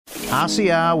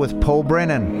RCR with Paul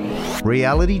Brennan,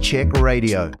 Reality Check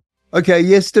Radio. Okay,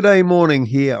 yesterday morning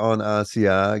here on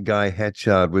RCR, Guy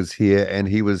HATCHARD was here and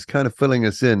he was kind of filling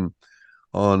us in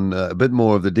on a bit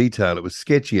more of the detail. It was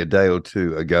sketchy a day or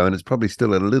two ago, and it's probably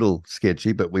still a little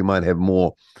sketchy, but we might have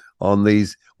more on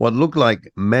these, what look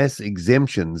like mass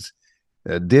exemptions,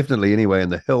 definitely anyway, in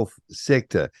the health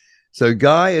sector. So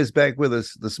Guy is back with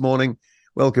us this morning.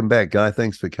 Welcome back, Guy.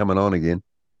 Thanks for coming on again.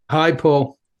 Hi,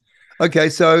 Paul. Okay,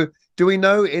 so do we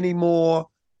know any more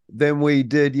than we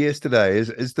did yesterday?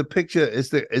 Is the picture,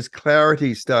 is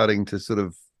clarity starting to sort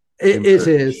of It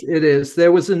is.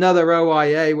 There was another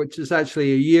OIA, which is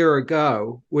actually a year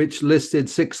ago, which listed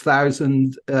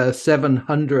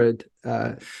 6,700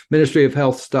 Ministry of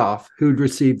Health staff who'd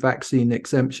received vaccine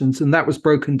exemptions. And that was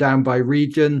broken down by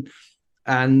region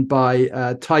and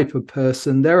by type of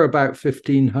person. There are about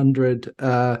 1,500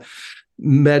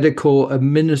 medical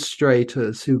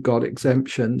administrators who got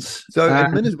exemptions. So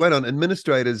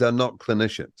administrators are not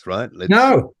clinicians, right?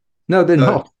 No, they're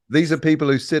not. These are people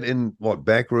who sit in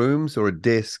back rooms or at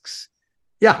desks,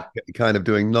 kind of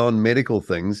doing non-medical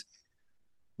things,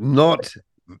 not,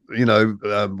 what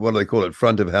do they call it,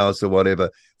 front of house or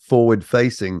whatever, forward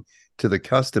facing to the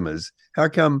customers. How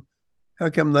come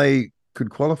they could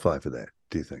qualify for that,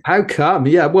 do you think? How come?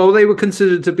 Yeah, well, they were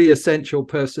considered to be essential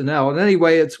personnel. And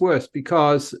anyway, it's worse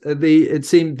because this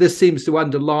seems to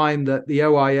underline that the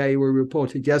OIA were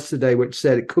reported yesterday, which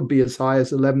said it could be as high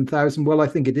as 11,000. Well, I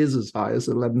think it is as high as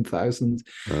 11,000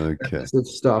 of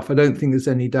staff. I don't think there's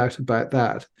any doubt about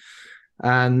that.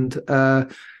 And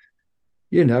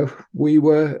we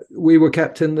were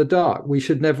kept in the dark. We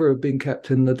should never have been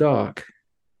kept in the dark.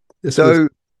 So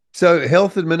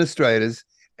health administrators.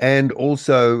 And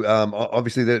also,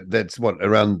 obviously, that's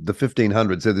around the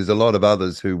 1,500. So there's a lot of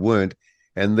others who weren't.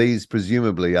 And these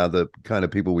presumably are the kind of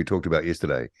people we talked about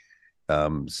yesterday.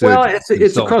 Well,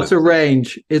 it's across a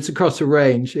range. It's across a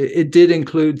range. It did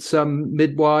include some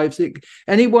midwives.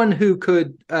 Anyone who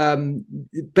could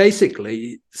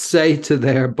basically say to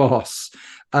their boss,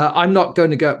 I'm not going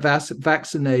to get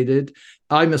vaccinated.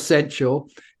 I'm essential.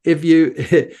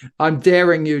 I'm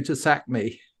daring you to sack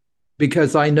me,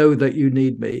 because I know that you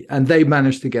need me. And they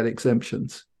managed to get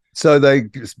exemptions. So they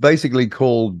basically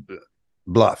called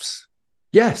bluffs.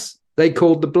 Yes, they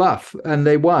called the bluff and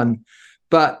they won.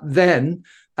 But then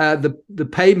the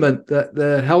payment that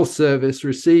the health service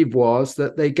received was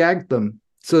that they gagged them.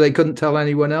 So they couldn't tell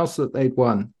anyone else that they'd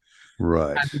won.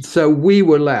 Right. And so we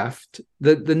were left,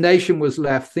 the nation was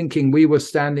left thinking we were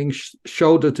standing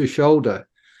shoulder to shoulder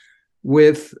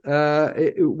with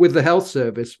the health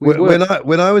service.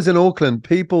 When I was in Auckland,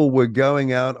 people were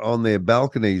going out on their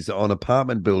balconies on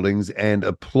apartment buildings and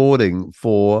applauding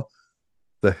for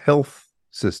the health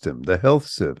system, the health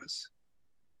service.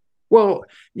 Well,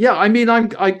 yeah, I mean, I'm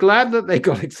glad that they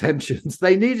got exemptions.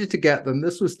 They needed to get them.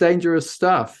 This was dangerous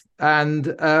stuff.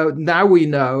 And now we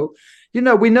know.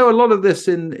 We know a lot of this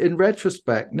in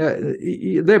retrospect.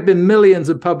 There have been millions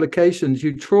of publications.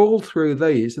 You trawl through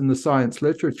these in the science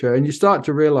literature and you start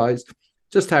to realize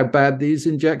just how bad these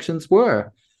injections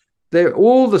were. They're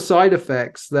all the side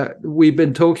effects that we've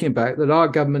been talking about that our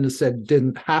government has said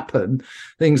didn't happen.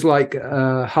 Things like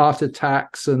heart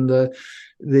attacks and the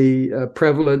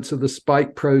prevalence of the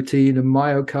spike protein and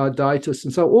myocarditis.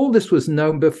 And so all this was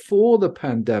known before the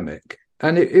pandemic.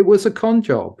 And it was a con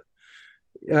job.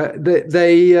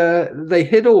 They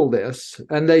hid all this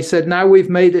and they said, now we've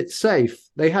made it safe.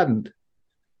 They hadn't.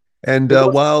 And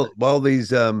while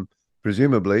these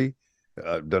presumably,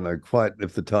 I don't know quite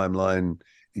if the timeline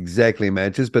exactly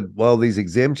matches, but while these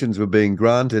exemptions were being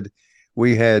granted,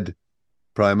 we had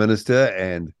Prime Minister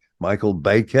and Michael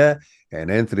Baker and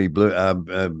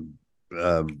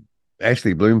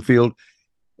Ashley Bloomfield,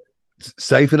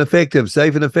 safe and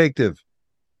effective.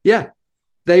 Yeah.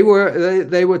 They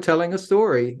were telling a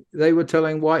story. They were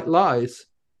telling white lies,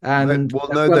 and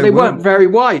they weren't very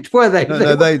white, were they?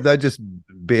 No, they just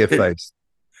barefaced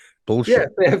bullshit. Yeah,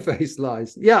 barefaced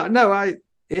lies. Yeah, no,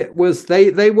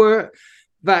 they were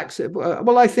vaccine.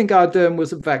 Well, I think Ardern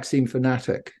was a vaccine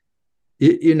fanatic.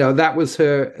 That was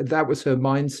her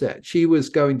mindset. She was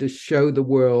going to show the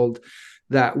world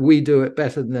that we do it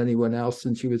better than anyone else,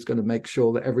 and she was going to make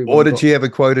sure that everyone. Or did she have a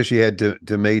quota she had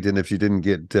to meet, and if she didn't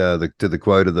get to the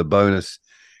quota, the bonus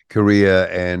career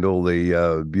and all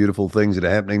the beautiful things that are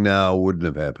happening now wouldn't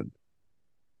have happened?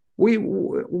 We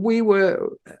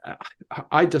were.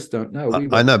 I just don't know.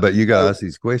 I know, but you got to ask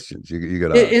these questions. You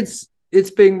got to.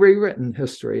 It's being rewritten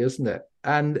history, isn't it?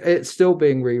 And it's still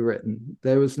being rewritten.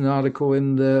 There was an article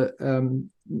in the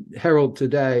Herald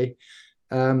today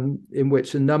in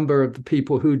which a number of the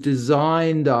people who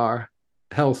designed our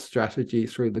health strategy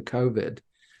through the COVID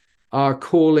are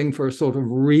calling for a sort of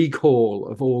recall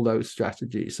of all those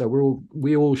strategies. So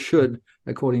we all should,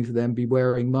 according to them, be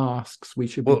wearing masks. We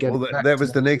should be getting that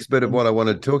was the next bit of what I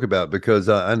wanted to talk about, because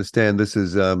I understand this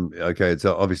is okay. It's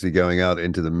obviously going out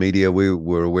into the media. We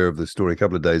were aware of the story a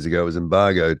couple of days ago. It was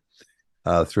embargoed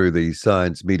through the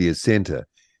Science Media Center,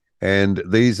 and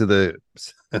these are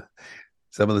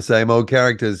some of the same old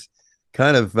characters,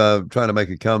 kind of trying to make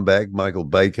a comeback. Michael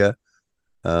Baker.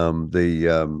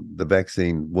 The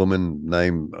vaccine woman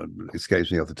name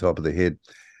escapes me off the top of the head,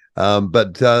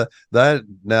 but they're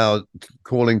now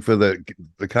calling for the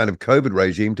kind of COVID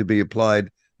regime to be applied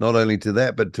not only to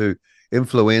that but to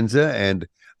influenza and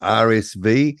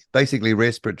RSV, basically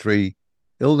respiratory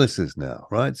illnesses now,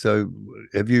 right? So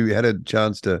have you had a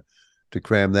chance to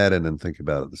cram that in and think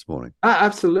about it this morning?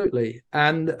 Absolutely.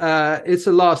 And it's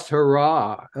a last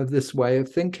hurrah of this way of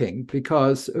thinking,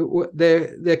 because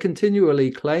they're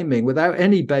continually claiming, without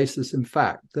any basis in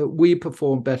fact, that we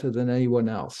perform better than anyone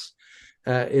else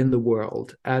in the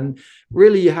world. And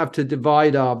really, you have to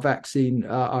divide our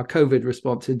COVID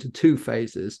response into two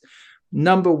phases.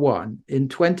 Number one, in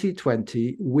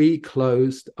 2020, we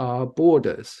closed our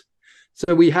borders.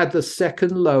 So we had the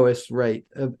second lowest rate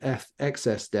of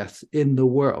excess deaths in the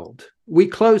world. We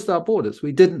closed our borders.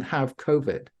 We didn't have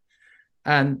COVID.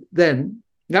 And then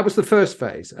that was the first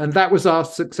phase. And that was our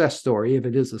success story, if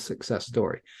it is a success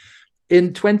story.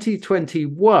 In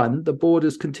 2021, the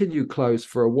borders continued closed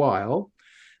for a while.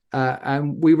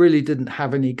 And we really didn't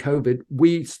have any COVID.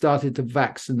 We started to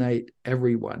vaccinate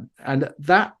everyone. And at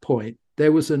that point,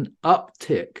 there was an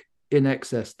uptick in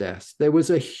excess deaths. There was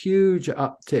a huge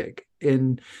uptick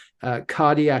in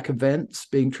cardiac events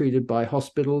being treated by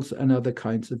hospitals and other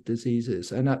kinds of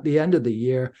diseases. And at the end of the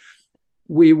year,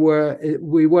 we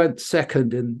weren't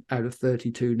second out of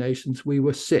 32 nations. We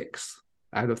were sixth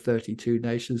out of 32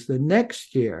 nations. The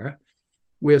next year,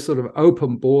 we're sort of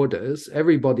open borders.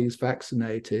 Everybody's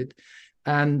vaccinated.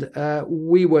 And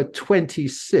we were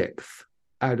 26th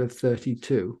out of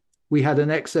 32. We had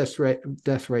an excess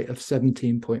death rate of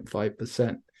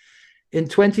 17.5%. In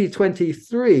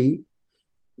 2023,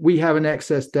 we have an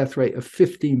excess death rate of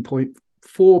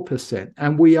 15.4%,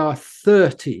 and we are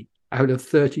 30 out of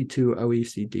 32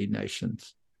 OECD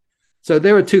nations. So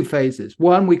there are two phases.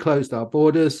 One, we closed our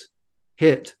borders,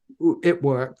 it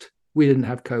worked. We didn't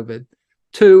have COVID.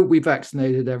 Two, we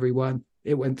vaccinated everyone.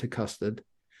 It went to custard.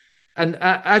 And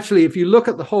actually, if you look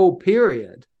at the whole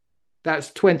period,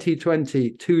 that's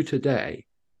 2020 to today,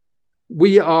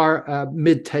 we are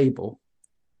mid-table.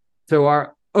 So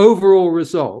our overall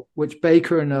result, which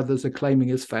Baker and others are claiming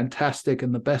is fantastic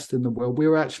and the best in the world, we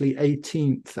were actually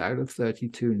 18th out of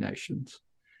 32 nations.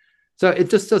 So it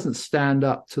just doesn't stand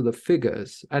up to the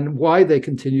figures. And why they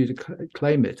continue to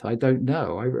claim it, I don't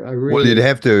know. I really... Well, you'd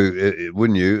have to,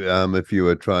 wouldn't you, if you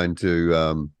were trying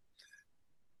to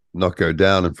not go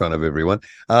down in front of everyone.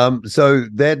 So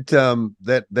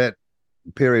that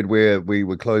period where we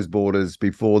were closed borders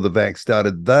before the vax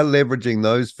started, they're leveraging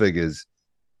those figures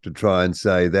to try and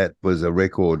say that was a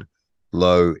record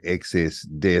low excess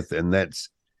death, and that's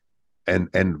and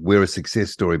we're a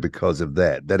success story because of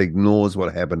that. That ignores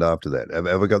what happened after that. Have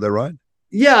I got that right?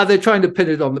 Yeah, they're trying to pin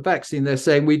it on the vaccine. They're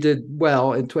saying we did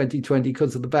well in 2020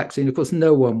 because of the vaccine. Of course,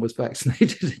 no one was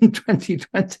vaccinated in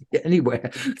 2020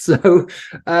 anywhere. So,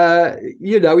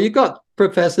 you got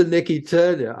Professor Nikki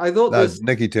Turner. I thought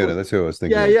Nikki Turner, that's who I was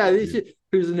thinking. Yeah.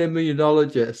 Who's an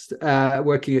immunologist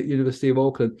working at University of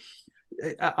Auckland.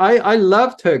 I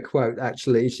loved her quote,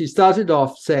 actually. She started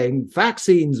off saying,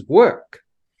 vaccines work.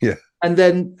 Yeah. And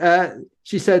then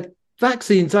she said,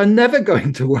 vaccines are never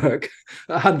going to work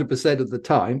 100% of the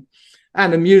time,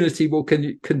 and immunity will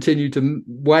continue to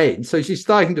wane. So she's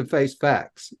starting to face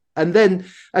facts. And then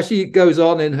as she goes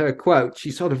on in her quote,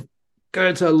 she sort of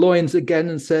girds her loins again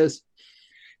and says,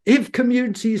 if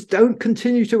communities don't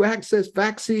continue to access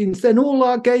vaccines, then all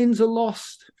our gains are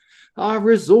lost. Our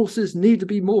resources need to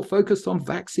be more focused on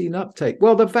vaccine uptake.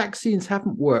 Well, the vaccines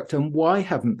haven't worked. And why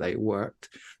haven't they worked?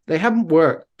 They haven't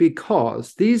worked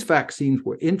because these vaccines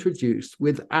were introduced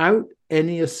without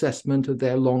any assessment of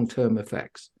their long-term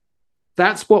effects.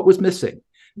 That's what was missing.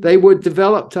 They were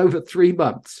developed over 3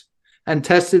 months and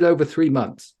tested over 3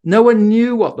 months. No one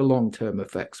knew what the long-term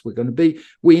effects were going to be.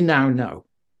 We now know.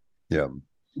 Yeah.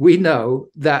 We know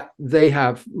that they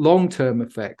have long-term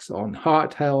effects on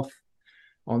heart health,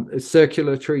 on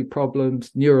circulatory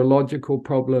problems, neurological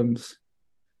problems.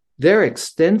 They're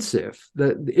extensive.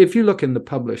 If you look in the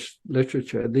published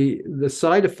literature, the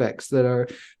side effects that are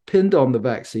pinned on the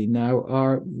vaccine now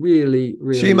are really,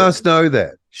 really... She must know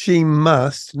that. She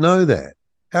must know that.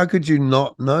 How could you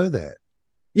not know that?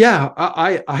 Yeah,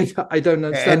 I don't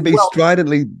understand. and be Well,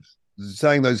 stridently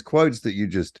saying those quotes that you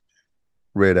just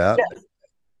read out.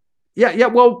 yeah.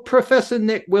 Well, Professor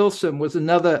Nick Wilson was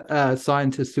another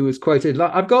scientist who was quoted.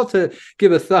 I've got to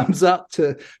give a thumbs up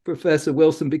to Professor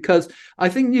Wilson because I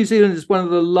think New Zealand is one of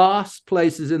the last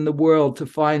places in the world to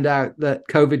find out that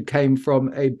COVID came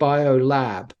from a bio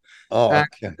lab. Oh,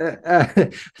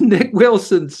 okay. Nick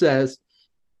Wilson says,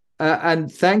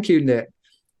 and thank you, Nick.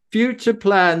 Future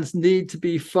plans need to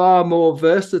be far more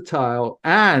versatile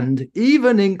and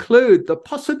even include the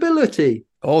possibility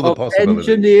All the of possibilities.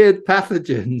 engineered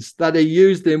pathogens that are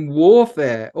used in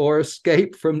warfare or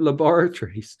escape from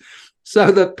laboratories.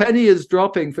 So the penny is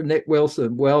dropping for Nick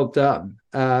Wilson. Well done.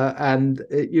 And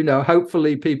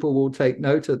hopefully people will take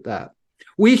note of that.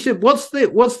 We should. What's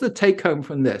the take home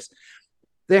from this?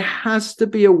 There has to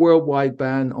be a worldwide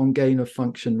ban on gain of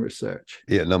function research.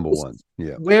 Yeah, number one.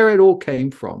 Yeah. Where it all came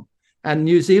from. And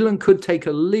New Zealand could take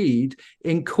a lead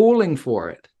in calling for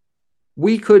it.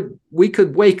 We could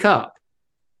wake up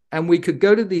and we could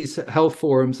go to these health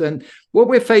forums. And what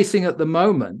we're facing at the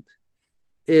moment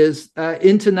is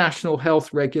international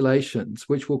health regulations,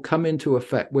 which will come into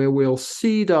effect, where we'll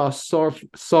cede our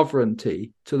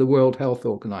sovereignty to the World Health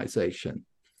Organization.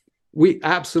 We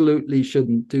absolutely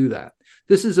shouldn't do that.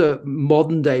 This is a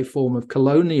modern day form of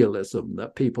colonialism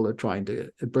that people are trying to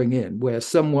bring in, where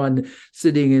someone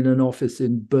sitting in an office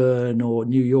in Bern or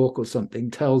New York or something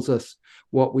tells us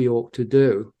what we ought to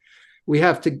do. We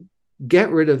have to get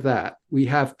rid of that. We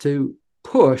have to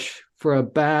push for a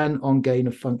ban on gain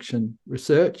of function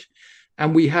research,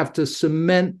 and we have to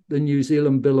cement the New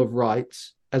Zealand Bill of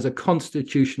Rights as a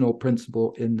constitutional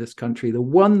principle in this country. The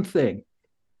one thing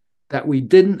that we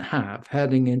didn't have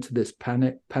heading into this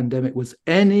pandemic was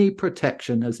any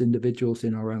protection as individuals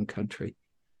in our own country.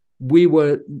 We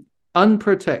were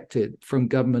unprotected from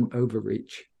government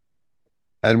overreach.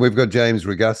 And we've got James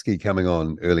Roguski coming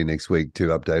on early next week to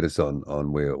update us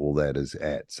on where all that is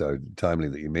at. So timely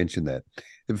that you mentioned that.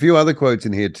 A few other quotes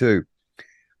in here too.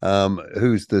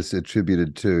 Who's this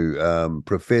attributed to?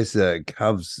 Professor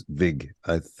Kavsvig,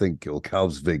 I think, or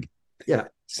Kavsvig. Yeah.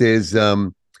 Says,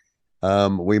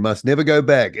 we must never go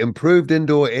back. Improved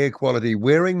indoor air quality,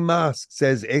 wearing masks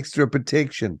as extra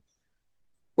protection.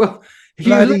 Well,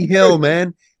 bloody hell,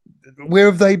 man. Where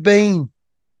have they been?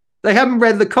 They haven't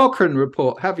read the Cochrane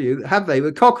report, have you? Have they?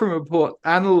 The Cochrane report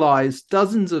analyzed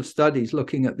dozens of studies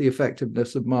looking at the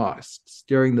effectiveness of masks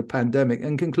during the pandemic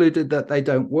and concluded that they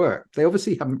don't work. They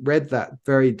obviously haven't read that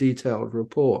very detailed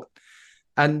report.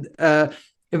 And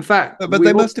in fact... But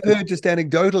they must have heard just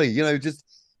anecdotally, just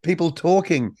people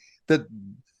talking that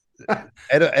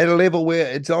at a level where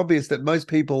it's obvious that most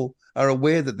people are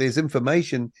aware that there's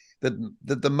information that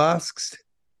the masks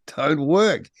don't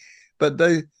work. But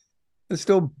they're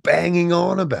still banging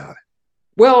on about it.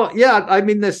 Well, yeah, I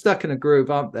mean, they're stuck in a groove,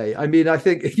 aren't they? I mean, I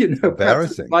think,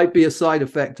 perhaps it might be a side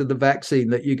effect of the vaccine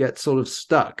that you get sort of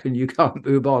stuck and you can't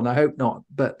move on. I hope not.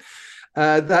 But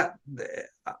they're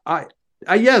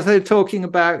talking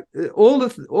about all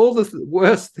the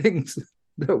worst things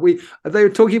that they were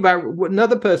talking about.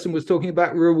 Another person was talking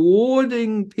about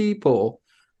rewarding people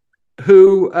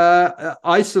who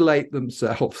isolate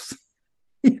themselves.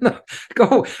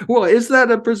 Well, is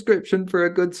that a prescription for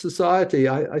a good society?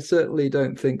 I certainly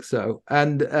don't think so.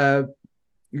 And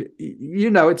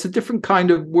it's a different kind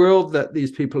of world that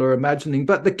these people are imagining.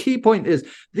 But the key point is,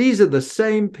 these are the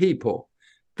same people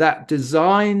that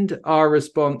designed our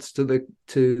response to the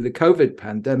COVID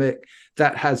pandemic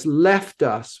that has left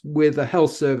us with a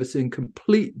health service in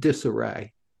complete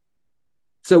disarray.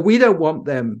 So we don't want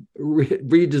them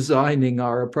redesigning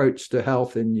our approach to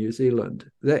health in New Zealand.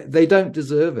 They don't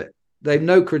deserve it. They've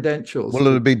no credentials. Well,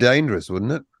 it'd be dangerous,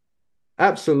 wouldn't it?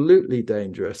 Absolutely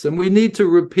dangerous. And we need to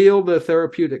repeal the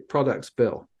Therapeutic Products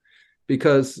Bill,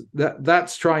 because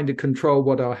that's trying to control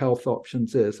what our health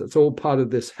options is. It's all part of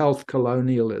this health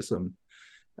colonialism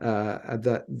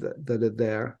that are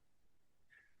there.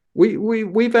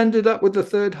 We've ended up with the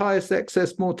third highest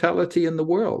excess mortality in the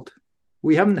world.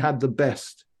 We haven't had the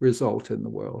best result in the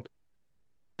world.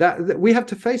 That we have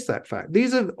to face that fact.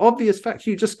 These are obvious facts.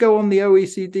 You just go on the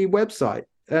OECD website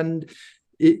and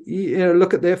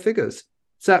look at their figures.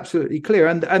 It's absolutely clear,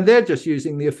 and they're just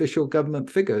using the official government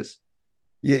figures.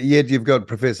 Yet you've got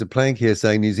Professor Plank here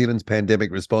saying New Zealand's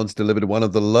pandemic response delivered one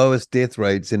of the lowest death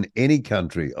rates in any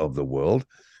country of the world.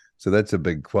 So that's a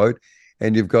big quote.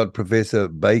 And you've got Professor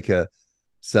Baker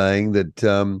saying that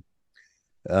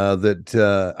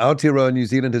Aotearoa New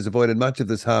Zealand has avoided much of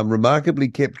this harm, remarkably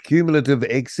kept cumulative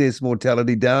excess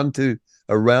mortality down to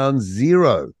around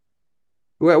zero.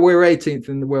 Well, we're 18th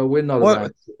in the world. We're not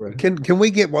around zero. Can we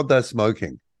get what they're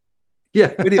smoking?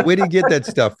 Yeah. Where do you get that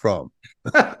stuff from?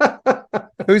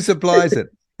 Who supplies it?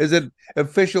 Is it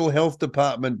official health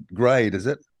department grade? Is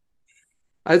it?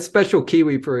 It's special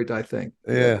kiwi fruit, I think.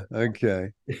 Yeah.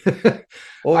 Okay.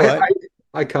 All right.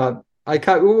 I can't.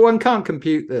 One can't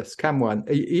compute this, can one?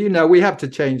 We have to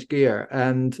change gear,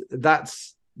 and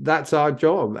that's our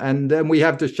job, and then we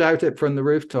have to shout it from the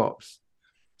rooftops.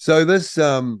 So this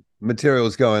material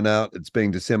is going out. It's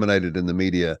being disseminated in the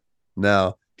media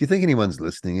now. Do you think anyone's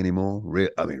listening anymore?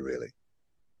 I mean, really?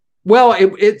 Well,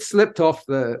 it slipped off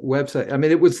the website. I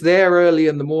mean, it was there early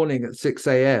in the morning at 6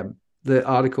 a.m. The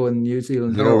article in New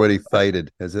Zealand. Is it already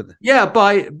faded? Has it? Yeah,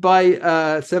 by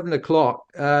 7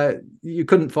 o'clock, you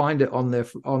couldn't find it on their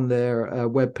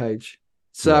webpage.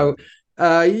 So,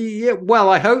 yeah. Well,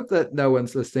 I hope that no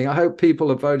one's listening. I hope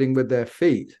people are voting with their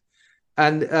feet.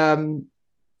 And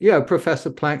Professor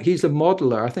Planck, he's a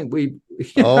modeler. I think we've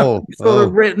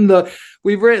written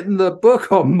the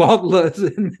book on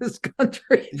modelers in this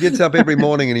country. He gets up every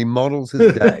morning and he models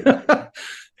his day.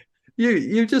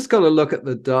 You just got to look at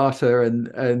the data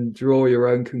and draw your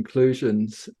own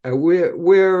conclusions.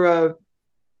 We're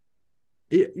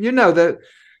that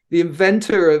the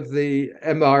inventor of the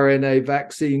mRNA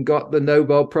vaccine got the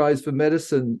Nobel Prize for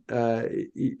Medicine a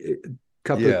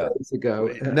couple of days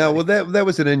ago. No, well, that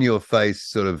was an in-your-face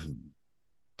sort of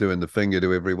doing the finger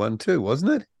to everyone too,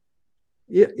 wasn't it?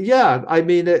 Yeah. I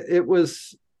mean, it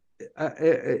was.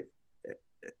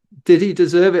 Did he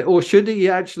deserve it, or should he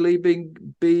actually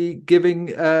be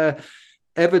giving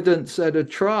evidence at a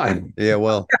trial? Yeah,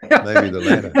 well, maybe the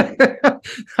latter.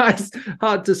 It's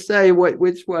hard to say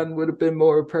which one would have been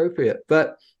more appropriate,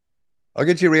 but I'll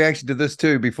get your reaction to this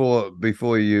too before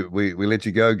we let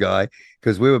you go, Guy,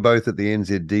 because we were both at the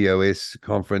NZDOS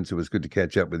conference. It was good to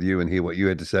catch up with you and hear what you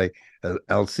had to say.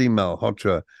 Aseem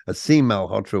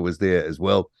Malhotra was there as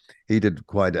well. He did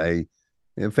quite a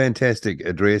fantastic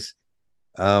address.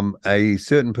 A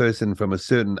certain person from a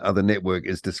certain other network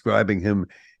is describing him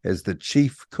as the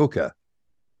chief cooker.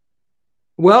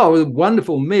 Well, it was a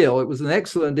wonderful meal. It was an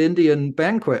excellent Indian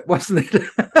banquet, wasn't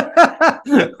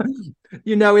it?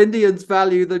 Indians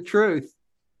value the truth.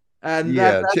 And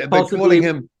that's but calling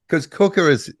him, because cooker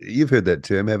is, you've heard that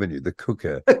term, haven't you? The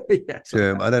cooker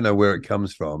term. I don't know where it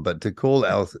comes from, but to call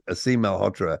Aseem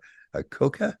Malhotra a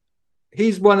cooker?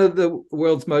 He's one of the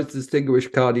world's most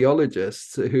distinguished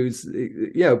cardiologists who's,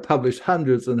 published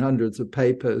hundreds and hundreds of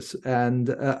papers. And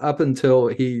up until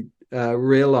he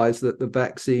realized that the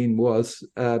vaccine was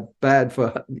bad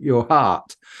for your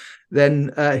heart,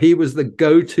 then he was the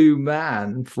go-to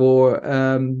man for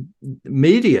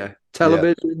media,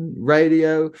 television,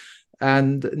 radio,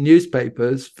 and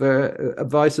newspapers for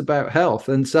advice about health.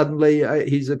 And suddenly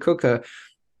he's a cooker.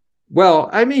 Well,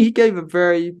 I mean, he gave a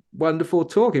very wonderful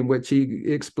talk in which he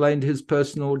explained his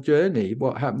personal journey,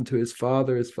 what happened to his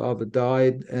father. His father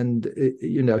died, and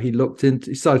he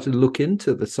started to look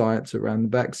into the science around the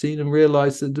vaccine and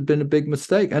realized that it had been a big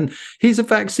mistake. And he's a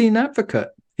vaccine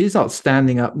advocate. He's not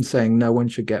standing up and saying no one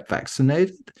should get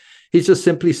vaccinated. He's just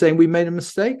simply saying we made a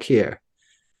mistake here.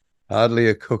 Hardly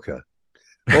a cooker.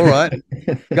 All right.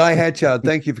 Guy HATCHARD,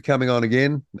 thank you for coming on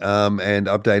again and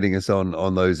updating us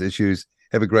on those issues.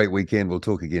 Have a great weekend. We'll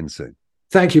talk again soon.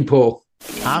 Thank you, Paul.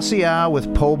 RCR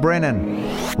with Paul Brennan,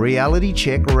 Reality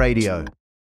Check Radio.